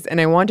buffets,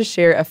 and I want to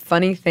share a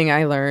funny thing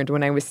I learned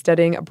when I was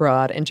studying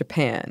abroad in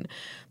Japan.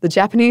 The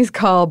Japanese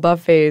call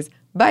buffets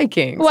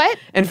Vikings. What?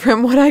 And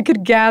from what I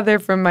could gather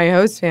from my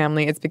host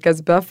family, it's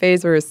because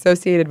buffets were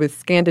associated with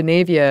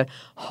Scandinavia,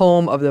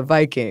 home of the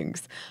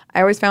Vikings.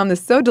 I always found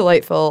this so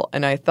delightful,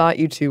 and I thought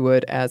you two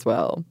would as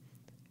well.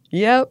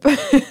 Yep.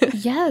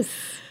 Yes.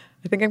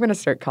 I think I'm going to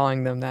start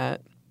calling them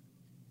that.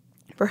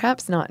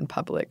 Perhaps not in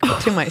public, but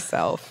to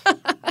myself.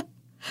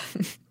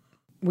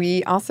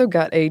 We also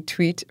got a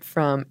tweet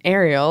from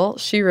Ariel.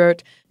 She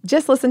wrote,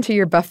 just listen to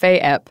your buffet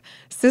ep.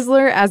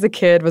 Sizzler as a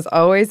kid was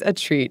always a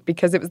treat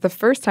because it was the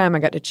first time I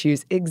got to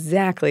choose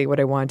exactly what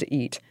I wanted to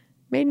eat.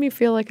 Made me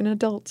feel like an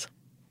adult.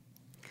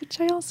 Which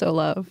I also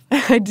love.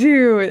 I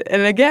do.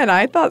 And again,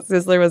 I thought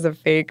Sizzler was a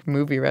fake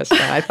movie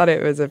restaurant. I thought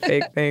it was a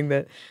fake thing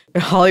that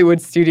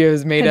Hollywood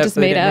studios made up so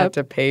they didn't have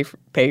to pay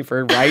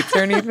for rights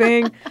or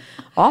anything.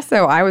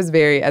 Also,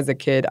 as a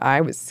kid,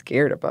 I was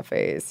scared of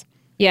buffets.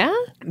 Yeah?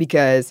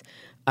 Because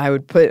I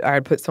would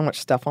put so much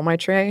stuff on my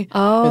tray.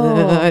 Oh. And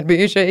then I'd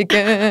be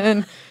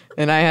shaken.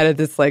 And I had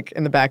this, like,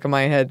 in the back of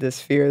my head,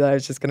 this fear that I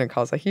was just going to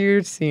cause a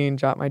huge scene,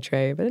 drop my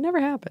tray. But it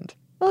never happened.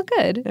 Well,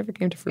 good. It never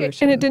came to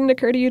fruition. And it didn't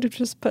occur to you to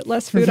just put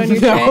less food on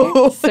your No.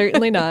 tray?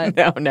 Certainly not.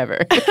 No,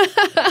 never.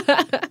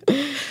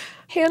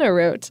 Hannah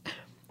wrote,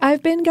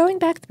 I've been going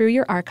back through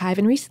your archive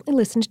and recently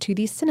listened to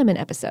the cinnamon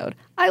episode.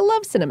 I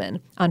love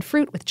cinnamon. On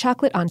fruit with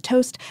chocolate on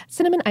toast,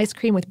 cinnamon ice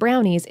cream with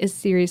brownies is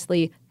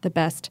seriously the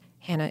best.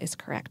 Hannah is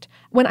correct.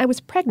 When I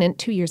was pregnant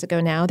 2 years ago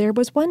now, there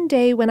was one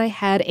day when I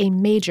had a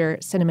major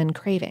cinnamon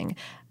craving.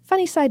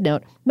 Funny side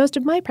note, most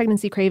of my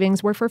pregnancy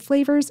cravings were for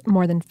flavors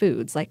more than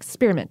foods, like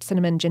spearmint,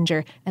 cinnamon,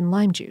 ginger, and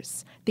lime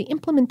juice. The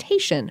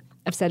implementation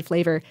of said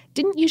flavor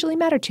didn't usually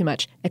matter too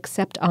much,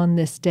 except on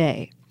this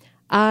day.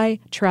 I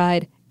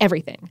tried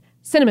everything.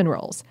 Cinnamon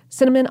rolls,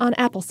 cinnamon on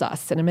applesauce,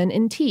 cinnamon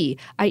in tea.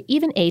 I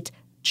even ate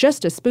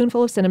just a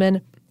spoonful of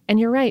cinnamon, and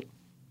you're right,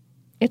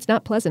 it's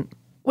not pleasant.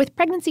 With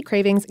pregnancy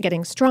cravings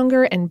getting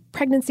stronger and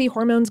pregnancy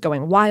hormones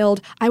going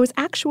wild, I was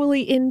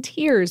actually in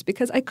tears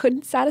because I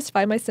couldn't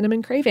satisfy my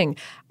cinnamon craving.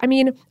 I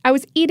mean, I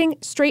was eating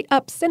straight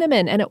up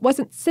cinnamon and it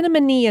wasn't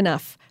cinnamony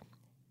enough.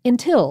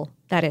 Until,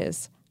 that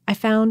is, I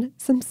found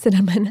some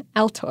cinnamon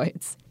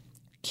Altoids.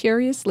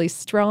 Curiously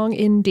strong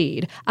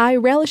indeed. I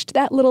relished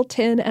that little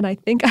tin and I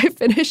think I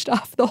finished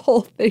off the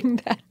whole thing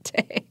that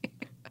day.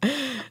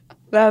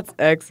 That's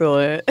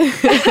excellent.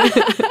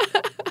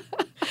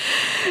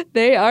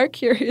 They are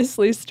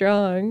curiously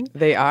strong.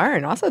 They are.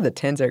 And also the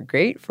tins are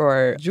great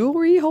for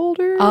jewelry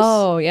holders.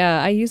 Oh,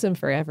 yeah. I use them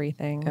for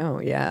everything. Oh,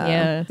 yeah.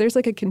 Yeah. There's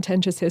like a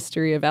contentious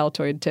history of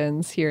Altoid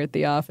tins here at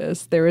the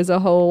office. There is a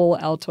whole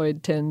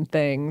Altoid tin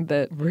thing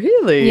that...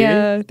 Really?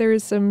 Yeah.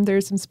 There's some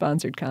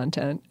sponsored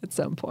content at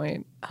some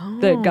point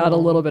that got a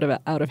little bit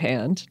out of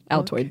hand,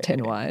 Altoid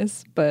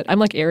tin-wise. But I'm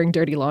like airing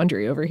dirty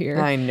laundry over here.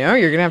 I know.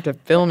 You're going to have to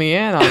fill me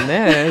in on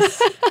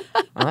this.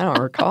 I don't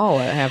recall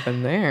what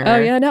happened there. Oh,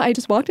 yeah. No, I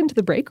just walked into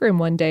the break room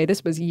one day.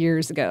 This was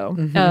years ago.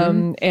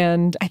 Mm-hmm.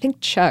 And I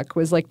think Chuck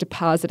was like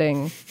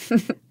depositing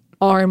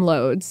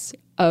armloads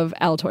of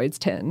Altoids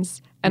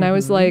tins. And I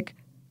was like,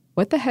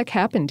 what the heck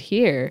happened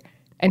here?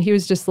 And he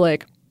was just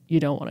like,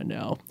 you don't want to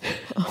know.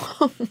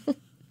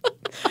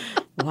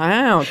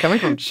 Wow. Coming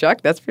from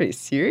Chuck, that's pretty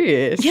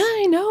serious. Yeah,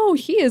 I know.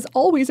 He is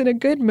always in a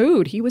good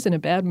mood. He was in a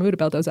bad mood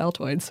about those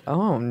Altoids.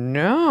 Oh,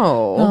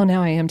 no. Oh,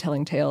 now I am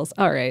telling tales.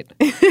 All right.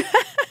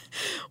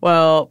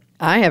 Well,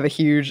 I have a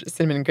huge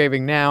cinnamon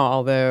craving now,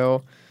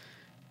 although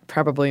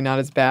probably not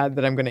as bad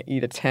that I'm going to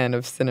eat a 10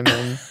 of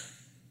cinnamon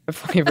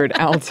flavored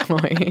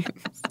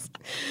Altoids.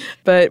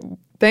 But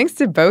thanks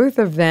to both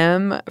of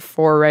them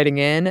for writing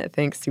in.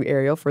 Thanks to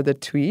Ariel for the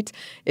tweet.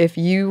 If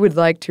you would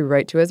like to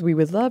write to us, we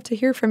would love to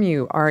hear from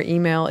you. Our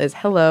email is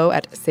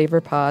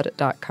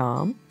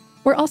hello@savorpod.com.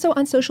 We're also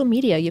on social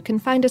media. You can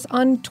find us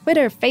on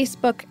Twitter,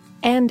 Facebook,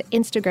 and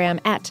Instagram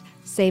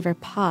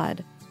 @SavorPod.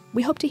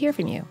 We hope to hear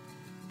from you.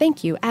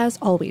 Thank you, as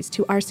always,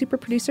 to our super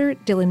producer,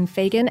 Dylan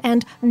Fagan,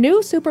 and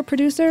new super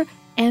producer,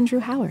 Andrew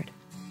Howard.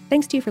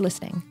 Thanks to you for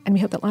listening, and we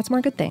hope that lots more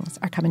good things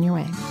are coming your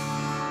way.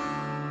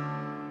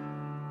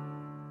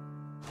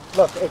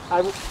 Look,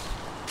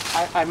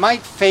 I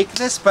might fake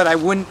this, but I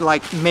wouldn't,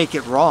 make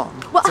it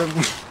wrong. Well,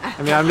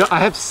 I mean,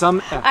 I have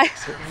some...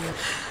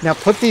 Now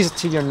put these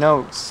to your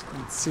nose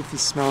and see if you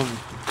smell them.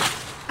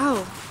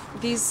 Oh,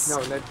 these...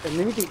 No, and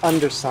maybe the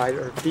underside,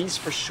 or these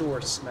for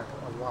sure smell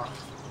a lot.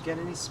 Get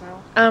any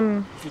smell?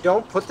 If you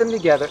don't put them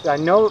together,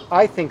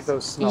 I think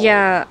those smell.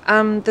 Yeah,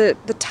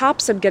 the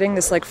tops I'm getting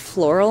this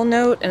floral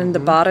note, and the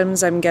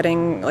bottoms I'm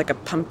getting a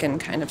pumpkin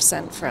kind of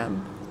scent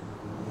from.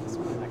 It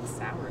smells like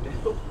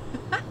sourdough.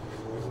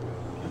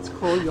 That's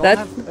cool.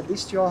 At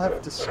least you all have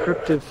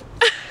descriptive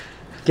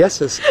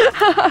guesses.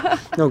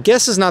 No,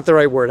 guess is not the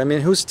right word. I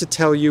mean, who's to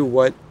tell you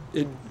what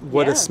a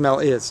smell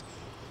is?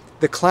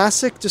 The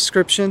classic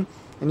description,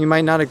 and you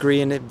might not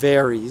agree, and it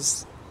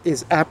varies,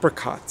 is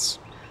apricots.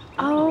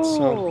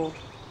 Oh,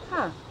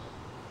 huh.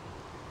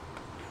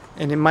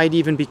 And it might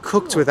even be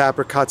cooked with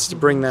apricots to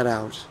bring that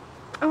out.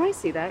 Oh, I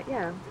see that,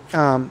 yeah.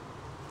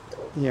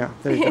 Yeah,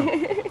 there you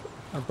go.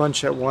 A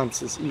bunch at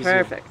once is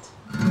easier. Perfect.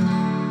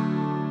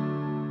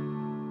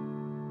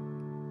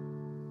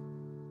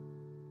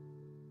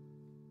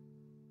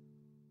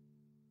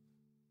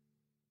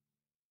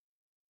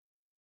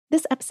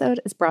 This episode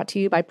is brought to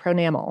you by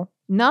Pronamel.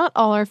 Not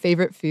all our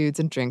favorite foods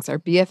and drinks are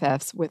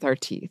BFFs with our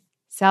teeth.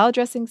 Salad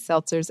dressings,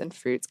 seltzers, and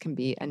fruits can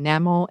be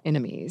enamel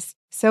enemies.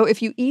 So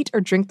if you eat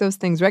or drink those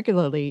things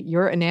regularly,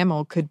 your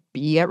enamel could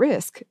be at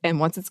risk. And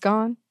once it's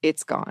gone,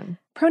 it's gone.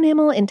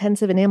 Pronamel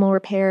Intensive Enamel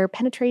Repair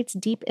penetrates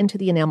deep into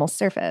the enamel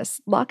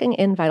surface, locking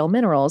in vital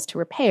minerals to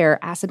repair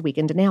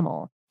acid-weakened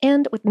enamel.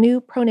 And with new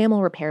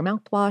Pronamel Repair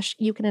mouthwash,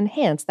 you can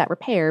enhance that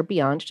repair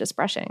beyond just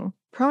brushing.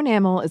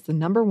 Pronamel is the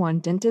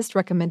 #1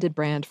 dentist-recommended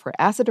brand for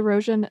acid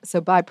erosion,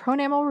 so buy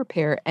Pronamel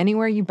Repair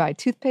anywhere you buy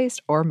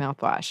toothpaste or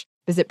mouthwash.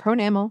 Visit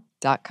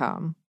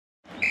pronamel.com.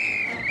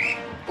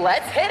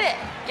 Let's hit it.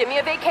 Give me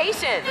a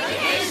vacation.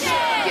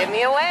 Vacation. Give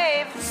me a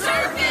wave.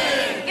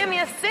 Surfing. Give me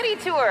a city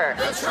tour.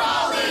 The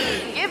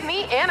trolley. Give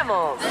me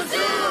animals. The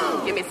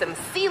zoo. Give me some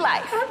sea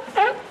life.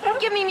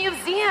 Give me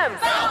museums.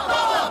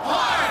 Balboa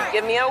Park.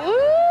 Give me a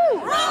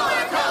woo.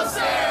 Roller coaster.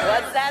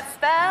 What's that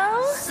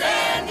spell?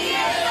 San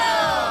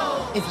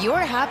Diego. If you're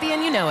happy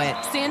and you know it,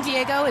 San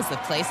Diego is the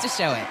place to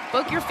show it.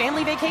 Book your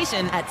family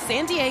vacation at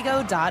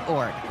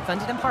sandiego.org.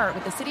 Funded in part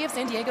with the City of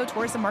San Diego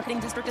Tourism Marketing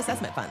District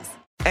Assessment Funds.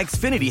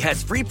 Xfinity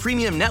has free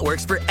premium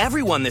networks for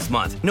everyone this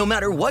month, no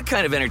matter what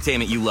kind of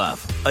entertainment you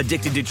love.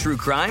 Addicted to true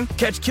crime?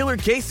 Catch killer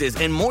cases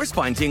and more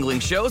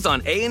spine-tingling shows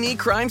on A&E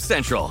Crime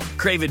Central.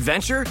 Crave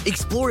adventure?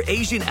 Explore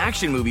Asian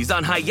action movies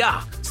on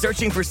Hi-Ya.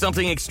 Searching for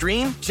something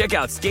extreme? Check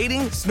out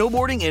skating,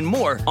 snowboarding, and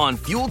more on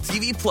Fuel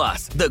TV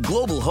Plus, the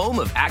global home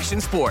of action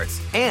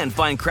sports. And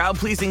find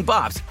crowd-pleasing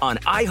bops on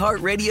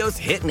iHeartRadio's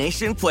Hit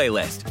Nation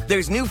playlist.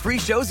 There's new free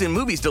shows and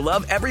movies to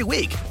love every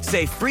week.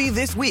 Say free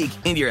this week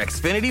in your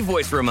Xfinity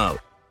voice remote.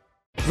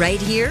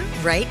 Right here,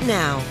 right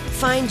now.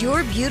 Find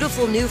your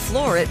beautiful new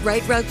floor at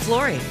Right Rug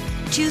Flooring.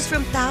 Choose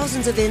from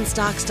thousands of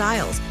in-stock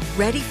styles,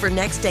 ready for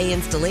next day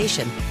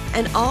installation,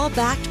 and all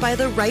backed by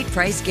the right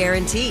price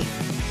guarantee.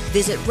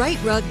 Visit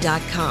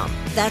rightrug.com.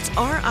 That's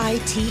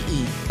RITERUG.com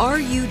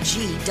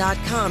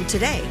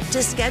today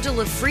to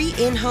schedule a free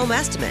in-home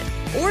estimate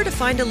or to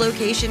find a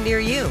location near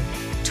you.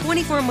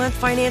 24-month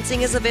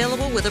financing is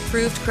available with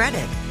approved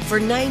credit. For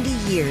 90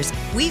 years,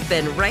 we've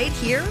been right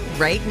here,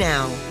 right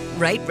now.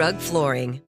 Right Rug Flooring.